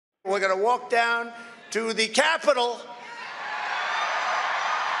We're going to walk down to the Capitol,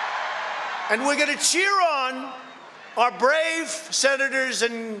 and we're going to cheer on our brave senators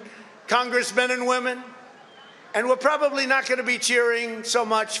and congressmen and women. And we're probably not going to be cheering so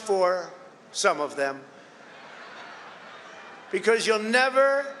much for some of them, because you'll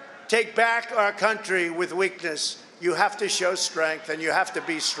never take back our country with weakness. You have to show strength, and you have to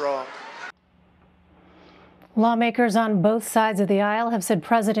be strong. Lawmakers on both sides of the aisle have said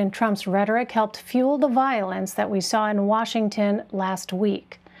President Trump's rhetoric helped fuel the violence that we saw in Washington last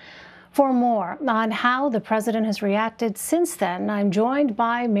week. For more on how the president has reacted since then, I'm joined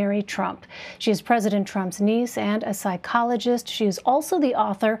by Mary Trump. She is President Trump's niece and a psychologist. She is also the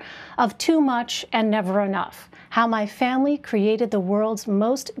author of Too Much and Never Enough: How My Family Created the World's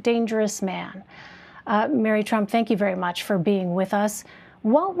Most Dangerous Man. Mary Trump, thank you very much for being with us.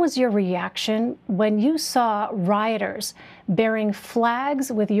 What was your reaction when you saw rioters bearing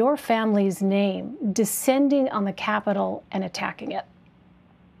flags with your family's name descending on the Capitol and attacking it?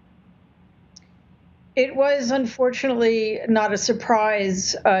 It was unfortunately not a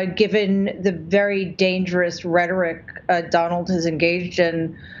surprise, given the very dangerous rhetoric Donald has engaged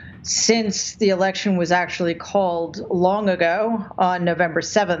in since the election was actually called long ago on November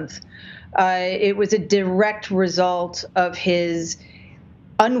 7th. It was a direct result of his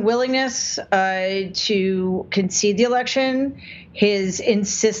unwillingness to concede the election, his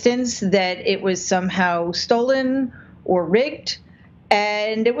insistence that it was somehow stolen or rigged,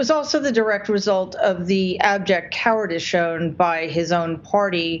 and it was also the direct result of the abject cowardice shown by his own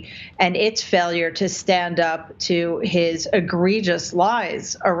party and its failure to stand up to his egregious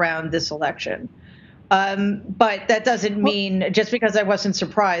lies around this election. But that doesn't mean, just because I wasn't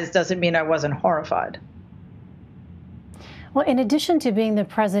surprised, doesn't mean I wasn't horrified. Well, in addition to being the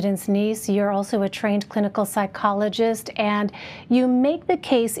president's niece, you're also a trained clinical psychologist, and you make the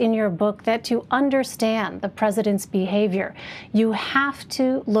case in your book that to understand the president's behavior, you have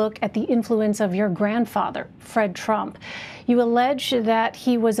to look at the influence of your grandfather, Fred Trump. You allege that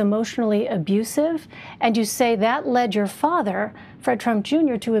he was emotionally abusive, and you say that led your father, Fred Trump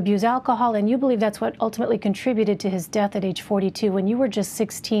Jr., to abuse alcohol, and you believe that's what ultimately contributed to his death at age 42 when you were just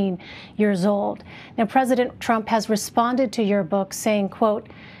 16 years old. Now, President Trump has responded to your book saying, quote,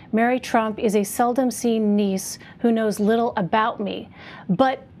 "Mary Trump is a seldom seen niece who knows little about me."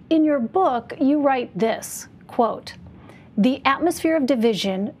 But in your book, you write this, quote, "The atmosphere of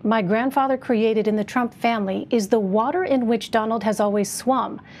division my grandfather created in the Trump family is the water in which Donald has always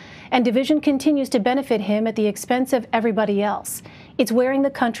swum. And division continues to benefit him at the expense of everybody else. It's wearing the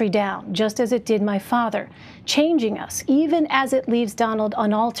country down, just as it did my father, changing us, even as it leaves Donald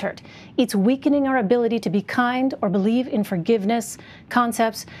unaltered. It's weakening our ability to be kind or believe in forgiveness,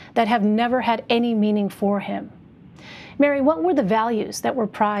 concepts that have never had any meaning for him." Mary, what were the values that were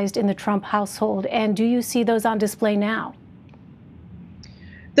prized in the Trump household, and do you see those on display now?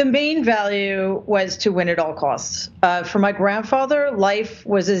 The main value was to win at all costs. For my grandfather, life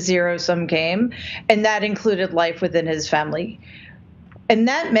was a zero-sum game, and that included life within his family. And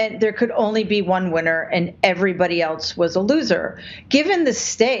that meant there could only be one winner, and everybody else was a loser. Given the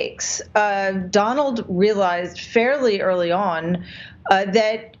stakes, Donald realized fairly early on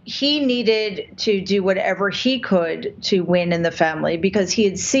that he needed to do whatever he could to win in the family, because he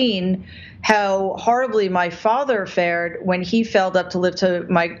had seen how horribly my father fared when he failed up to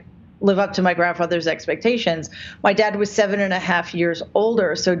live up to my grandfather's expectations. My dad was 7.5 years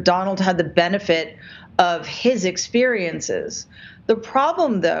older, so Donald had the benefit of his experiences. The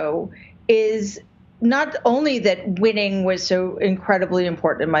problem, though, is not only that winning was so incredibly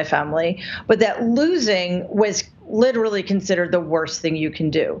important in my family, but that losing was literally considered the worst thing you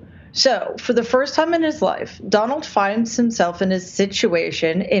can do. So for the first time in his life, Donald finds himself in a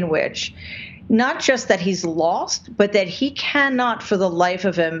situation in which not just that he's lost, but that he cannot for the life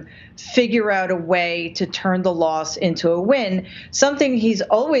of him figure out a way to turn the loss into a win, something he's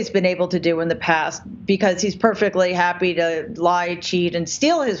always been able to do in the past because he's perfectly happy to lie, cheat, and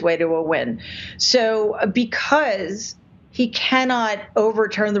steal his way to a win. So because he cannot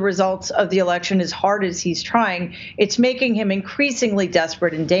overturn the results of the election as hard as he's trying, it's making him increasingly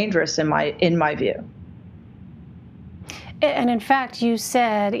desperate and dangerous in my view. And in fact, you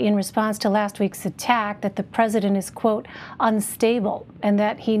said in response to last week's attack that the president is, quote, unstable and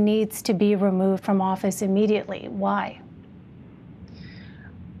that he needs to be removed from office immediately. Why?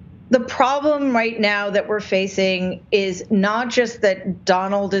 The problem right now that we're facing is not just that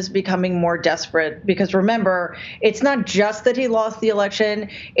Donald is becoming more desperate, because remember, it's not just that he lost the election,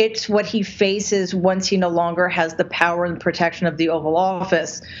 it's what he faces once he no longer has the power and protection of the Oval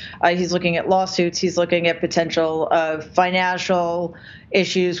Office. He's looking at lawsuits, he's looking at potential financial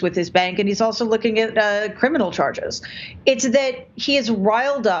issues with his bank, and he's also looking at criminal charges. It's that he has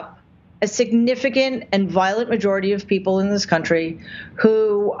riled up a significant and violent majority of people in this country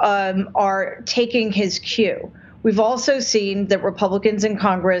who are taking his cue. We've also seen that Republicans in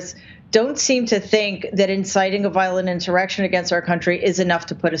Congress don't seem to think that inciting a violent insurrection against our country is enough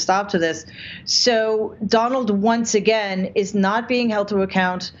to put a stop to this. So Donald, once again, is not being held to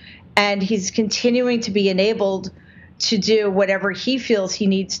account, and he's continuing to be enabled to do whatever he feels he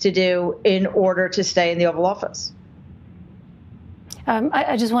needs to do in order to stay in the Oval Office.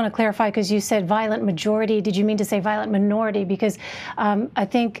 I just want to clarify, because you said violent majority. Did you mean to say violent minority? Because I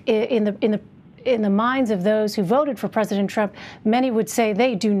think in the minds of those who voted for President Trump, many would say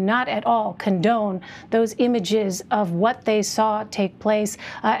they do not at all condone those images of what they saw take place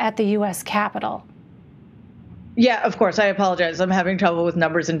at the U.S. Capitol. Yeah, of course. I apologize. I'm having trouble with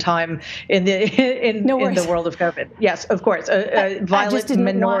numbers and time in the in the world of COVID. Yes, of course. Violent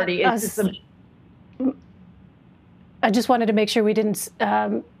minority is. I just wanted to make sure we didn't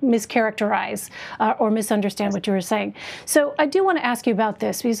mischaracterize or misunderstand what you were saying. So I do want to ask you about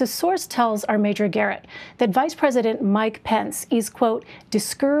this, because a source tells our Major Garrett that Vice President Mike Pence is, quote,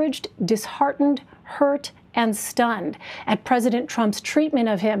 discouraged, disheartened, hurt, and stunned at President Trump's treatment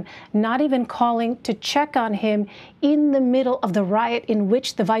of him, not even calling to check on him in the middle of the riot in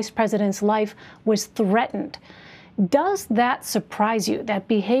which the vice president's life was threatened. Does that surprise you, that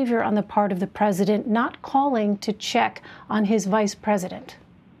behavior on the part of the president, not calling to check on his vice president?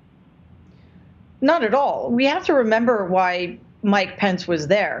 Not at all. We have to remember why Mike Pence was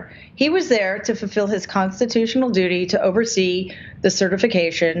there. He was there to fulfill his constitutional duty to oversee the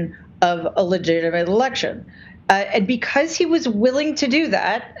certification of a legitimate election. And because he was willing to do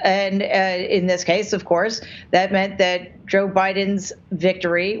that, and in this case, of course, that meant that Joe Biden's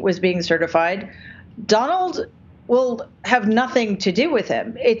victory was being certified, Donald will have nothing to do with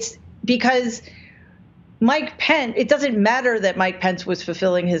him. It's because Mike Pence, it doesn't matter that Mike Pence was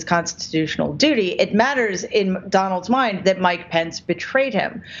fulfilling his constitutional duty. It matters in Donald's mind that Mike Pence betrayed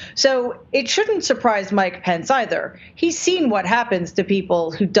him. So it shouldn't surprise Mike Pence either. He's seen what happens to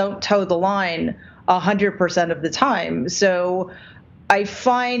people who don't toe the line 100% of the time. So I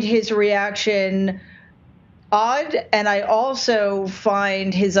find his reaction odd, and I also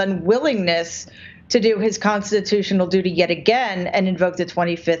find his unwillingness to do his constitutional duty yet again and invoke the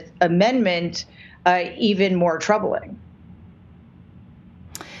 25th Amendment even more troubling.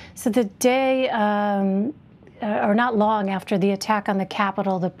 So the day, or not long after the attack on the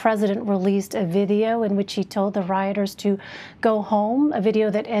Capitol, the president released a video in which he told the rioters to go home, a video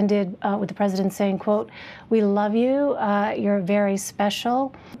that ended with the president saying, quote, "We love you, you're very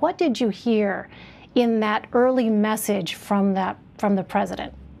special." What did you hear in that early message from the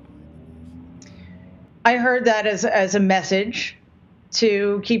president? I heard that as a message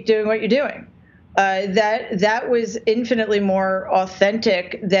to keep doing what you're doing. That was infinitely more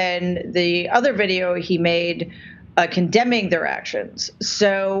authentic than the other video he made condemning their actions.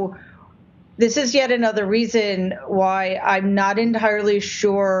 So this is yet another reason why I'm not entirely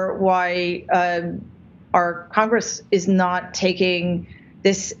sure why our Congress is not taking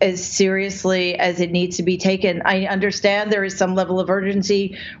this as seriously as it needs to be taken. I understand there is some level of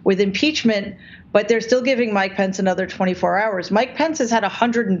urgency with impeachment, but they're still giving Mike Pence another 24 hours. Mike Pence has had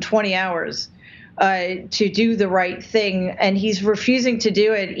 120 hours to do the right thing, and he's refusing to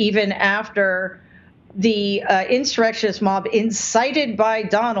do it even after the insurrectionist mob incited by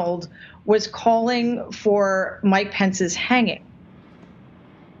Donald was calling for Mike Pence's hanging.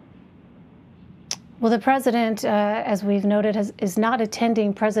 Well, the president, as we've noted, is not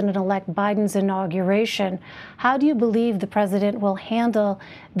attending President-elect Biden's inauguration. How do you believe the president will handle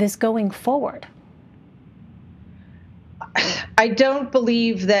this going forward? I don't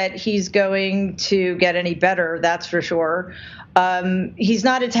believe that he's going to get any better, that's for sure. He's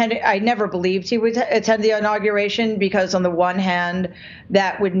not attending. I never believed he would attend the inauguration because, on the one hand,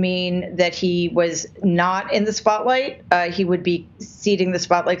 that would mean that he was not in the spotlight. He would be ceding the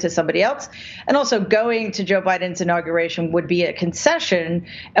spotlight to somebody else. And also, going to Joe Biden's inauguration would be a concession.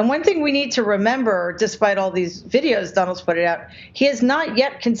 And one thing we need to remember, despite all these videos Donald's put it out, he has not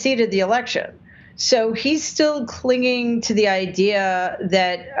yet conceded the election. So he's still clinging to the idea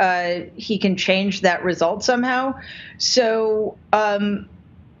that he can change that result somehow. So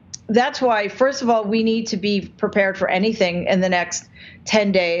that's why, first of all, we need to be prepared for anything in the next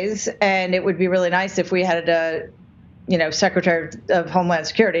 10 days. And it would be really nice if we had a, Secretary of Homeland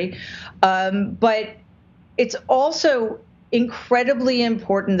Security. But it's also incredibly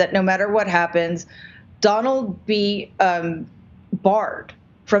important that no matter what happens, Donald be barred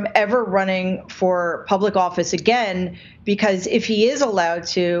from ever running for public office again, because if he is allowed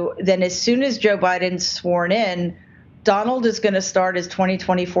to, then as soon as Joe Biden's sworn in, Donald is going to start his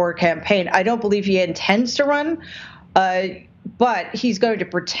 2024 campaign. I don't believe he intends to run, but he's going to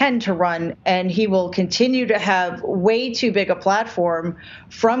pretend to run, and he will continue to have way too big a platform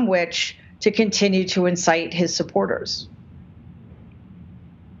from which to continue to incite his supporters.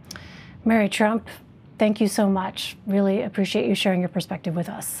 Mary Trump, thank you so much. Really appreciate you sharing your perspective with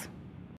us.